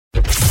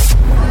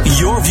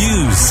Your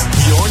views,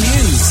 your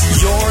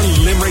news, your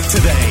Limerick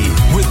Today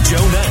with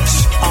Joe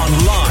Nash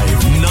on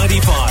Live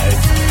 95.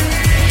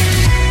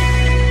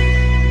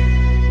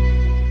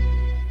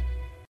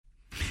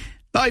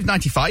 Live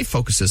 95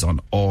 focuses on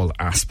all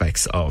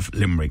aspects of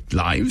Limerick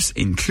lives,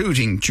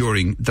 including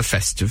during the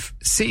festive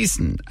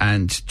season.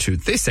 And to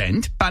this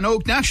end,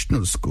 Banogue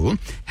National School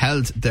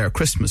held their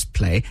Christmas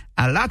play,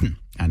 Aladdin.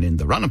 And in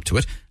the run-up to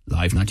it,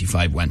 Live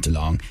 95 went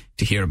along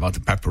to hear about the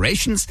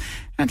preparations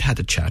and had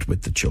a chat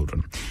with the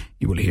children.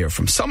 You will hear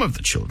from some of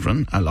the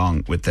children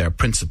along with their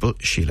principal,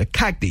 Sheila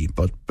Cagney.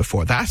 But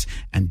before that,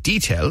 and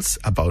details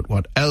about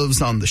what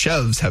elves on the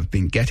shelves have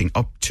been getting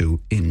up to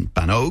in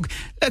Banogue,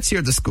 let's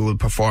hear the school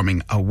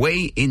performing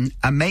Away in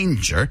a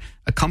Manger,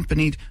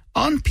 accompanied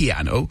on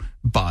piano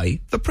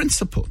by the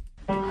principal.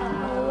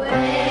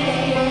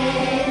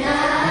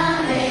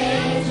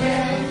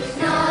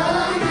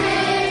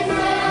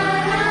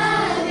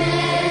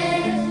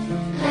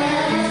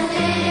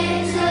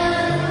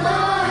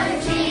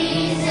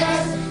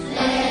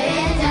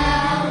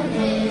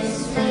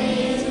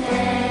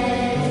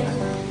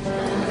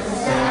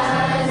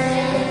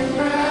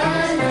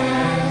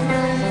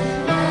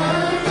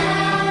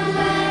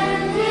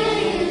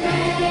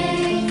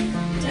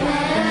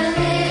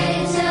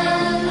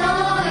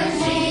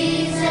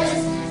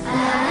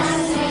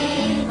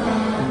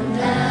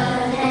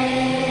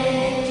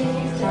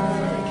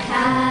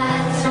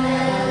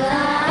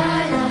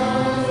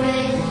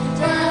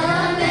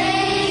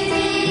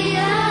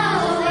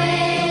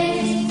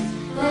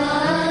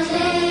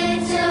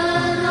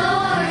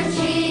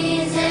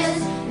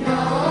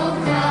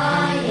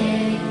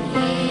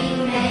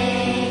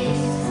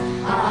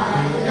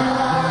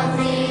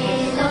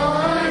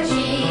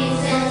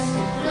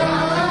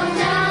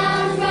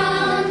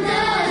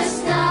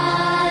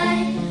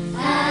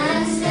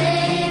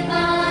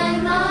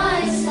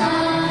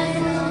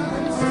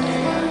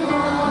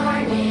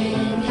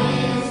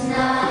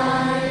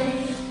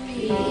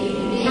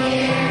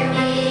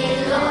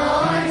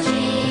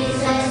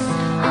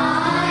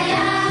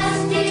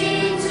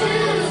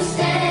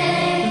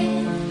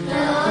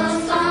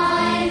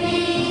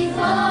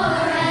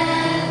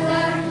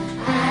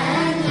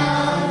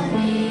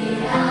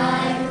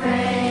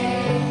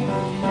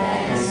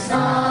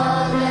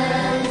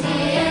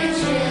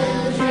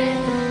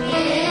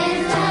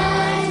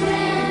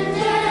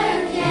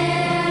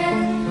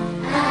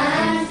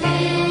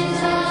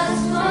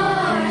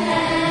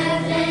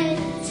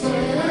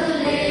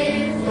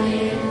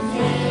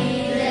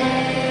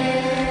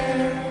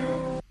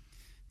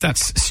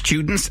 That's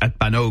students at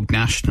Banogue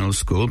National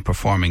School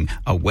performing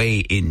Away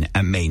in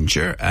a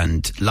Manger,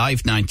 and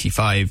Live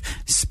 95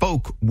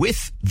 spoke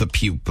with the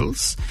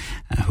pupils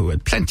who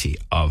had plenty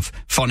of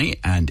funny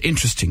and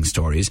interesting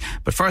stories.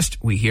 But first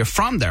we hear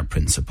from their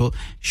principal,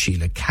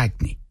 Sheila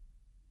Cagney.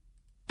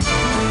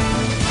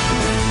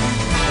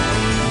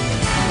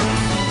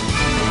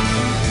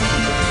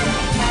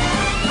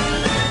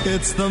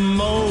 It's the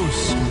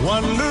most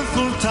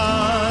wonderful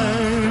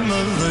time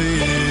of the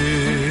year.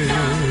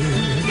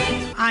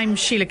 I'm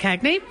Sheila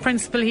Cagney,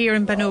 principal here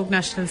in Banogue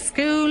National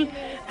School,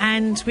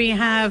 and we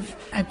have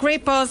a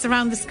great buzz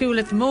around the school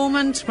at the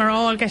moment. We're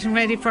all getting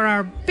ready for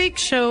our big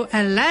show,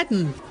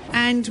 Aladdin,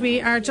 and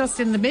we are just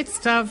in the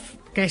midst of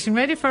getting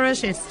ready for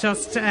it. It's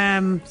just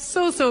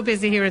so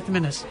busy here at the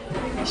minute.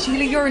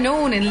 Sheila, you're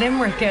known in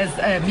Limerick as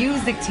a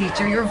music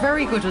teacher. You're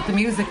very good with the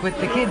music with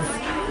the kids.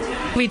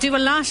 We do a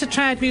lot of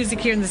trad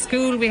music here in the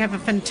school. We have a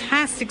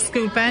fantastic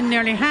school band.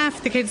 Nearly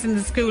half the kids in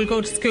the school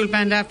go to school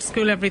band after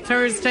school every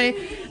Thursday.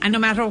 And no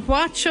matter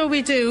what show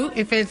we do,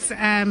 if it's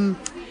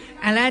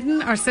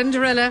Aladdin or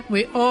Cinderella,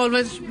 we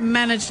always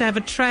manage to have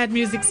a trad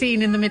music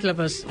scene in the middle of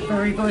it.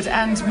 Very good.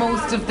 And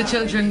most of the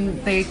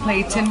children, they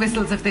play tin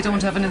whistles if they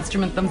don't have an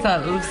instrument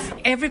themselves.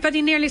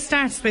 Everybody nearly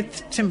starts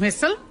with tin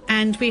whistle.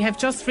 And we have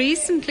just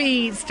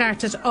recently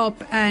started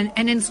up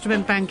an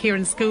instrument bank here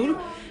in school.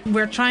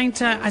 We're trying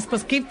to, I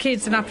suppose, give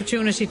kids an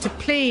opportunity to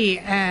play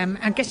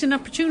and get an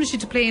opportunity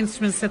to play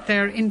instruments that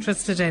they're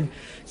interested in.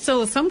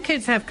 So some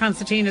kids have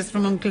concertinas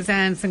from uncles,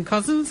 aunts and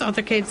cousins.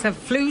 Other kids have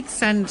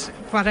flutes and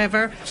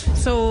whatever.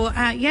 So,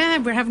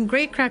 we're having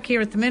great crack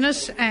here at the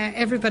minute.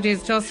 Everybody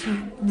is just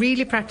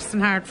really practicing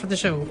hard for the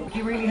show.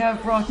 You really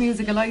have brought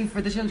music alive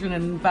for the children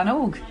in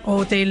Banogue.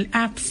 Oh, they'll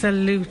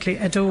absolutely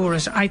adore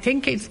it. I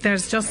think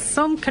there's just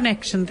some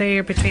connection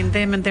there between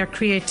them and their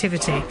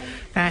creativity.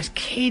 That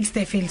kids,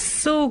 they feel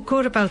so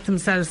good about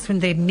themselves when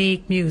they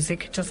make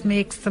music. It just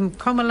makes them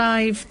come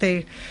alive.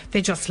 They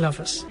just love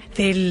it.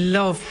 They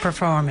love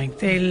performing.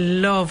 They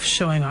love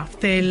showing off.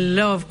 They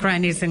love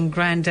grannies and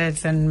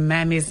granddads and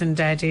mammies and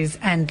daddies,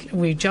 and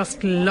we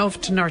just love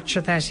to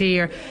nurture that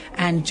here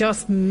and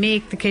just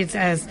make the kids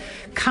as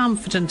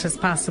confident as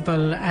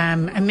possible,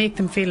 and make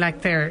them feel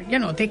like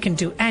they can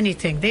do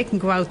anything. They can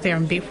go out there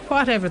and be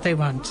whatever they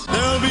want.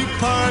 There'll be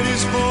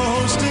parties for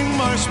hosting,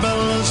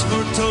 marshmallows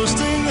for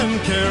toasting,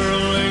 and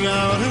caroling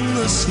out in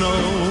the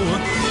snow.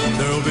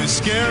 There'll be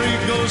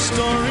scary ghost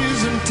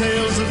stories and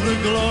tales of the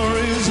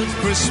glories of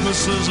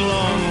Christmases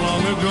long,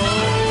 long ago.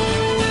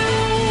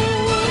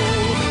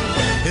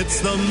 It's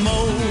It's the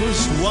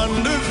most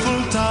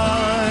wonderful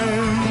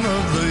time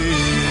of the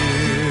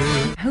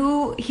year.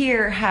 Who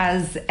here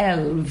has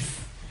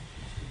elves?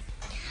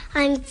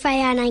 I'm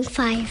Freya and I'm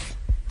 5.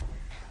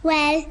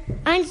 Well,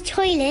 on the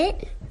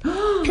toilet,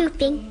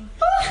 pooping.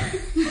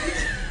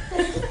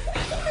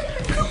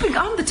 Pooping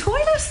on the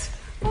toilet?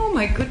 Oh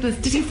my goodness,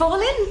 did he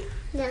fall in?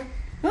 No.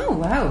 Oh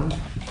wow.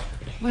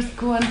 What's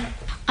going on?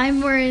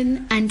 I'm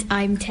Warren and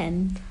I'm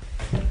 10.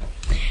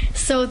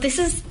 So this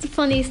is the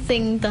funniest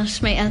thing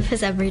that my elf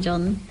has ever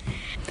done.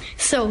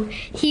 So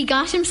he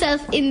got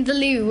himself in the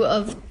loo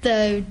of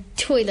the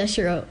toilet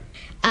roll,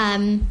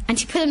 and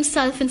he put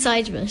himself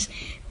inside of it.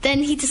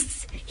 Then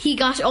he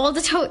got all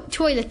the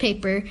toilet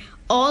paper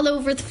all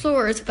over the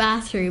floor of the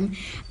bathroom,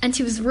 and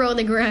he was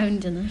rolling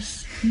around in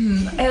it.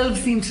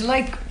 Elves seem to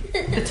like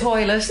the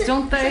toilet,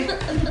 don't they?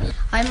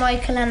 I'm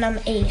Michael and I'm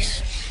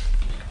 8.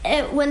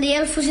 When the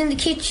elf was in the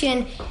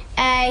kitchen,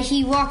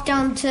 he walked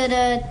down to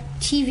the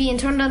TV and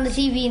turned on the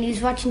TV and he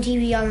was watching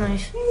TV all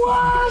night.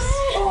 What?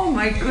 Oh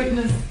my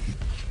goodness.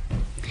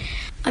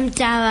 I'm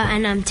Dara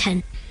and I'm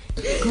 10.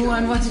 Go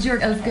on, what did your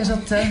elf get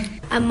up to?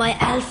 And my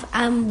elf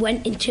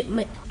went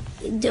into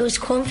there was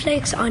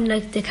cornflakes on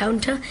like the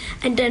counter,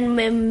 and then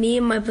when me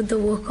and my brother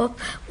woke up,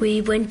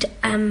 we went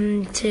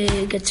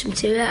to get some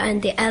cereal,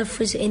 and the elf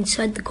was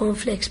inside the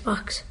cornflakes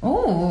box.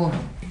 Oh.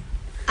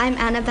 I'm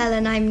Annabelle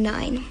and I'm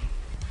 9.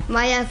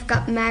 My elf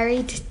got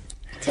married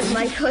to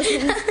my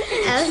cousin's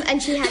elf, and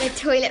she had a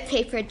toilet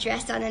paper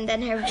dress on, and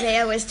then her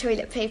veil was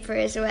toilet paper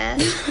as well,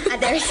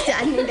 and they were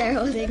standing there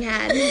holding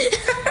hands.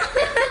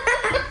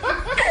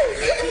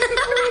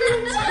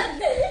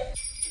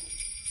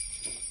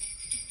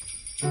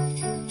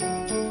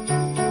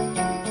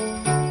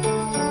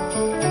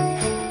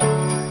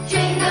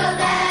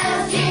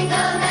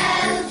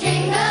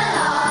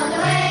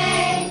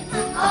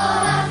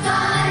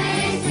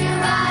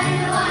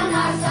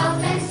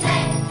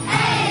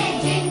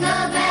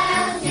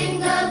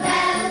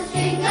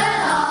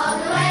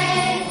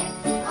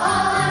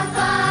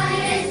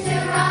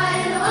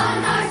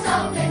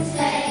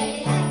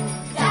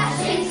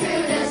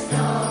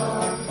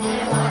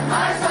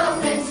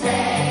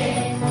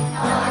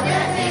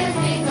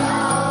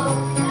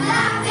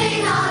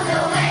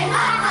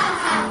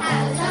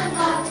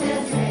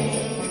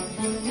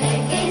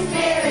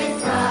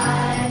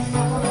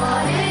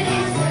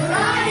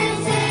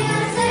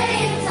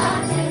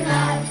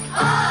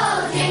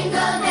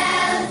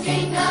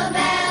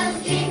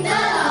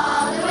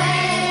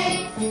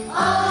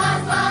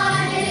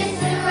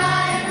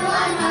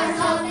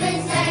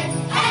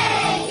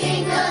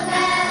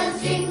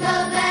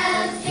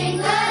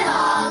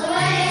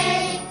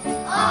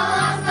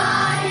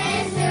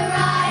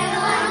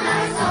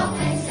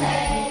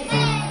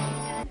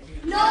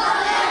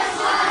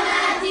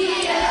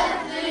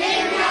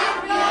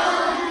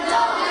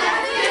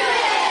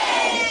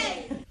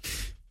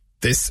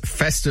 This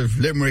festive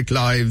Limerick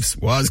Lives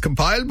was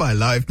compiled by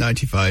Live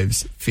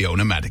 95's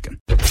Fiona Madigan.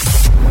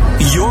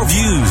 Your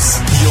views,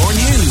 your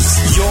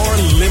news, your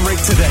Limerick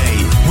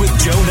today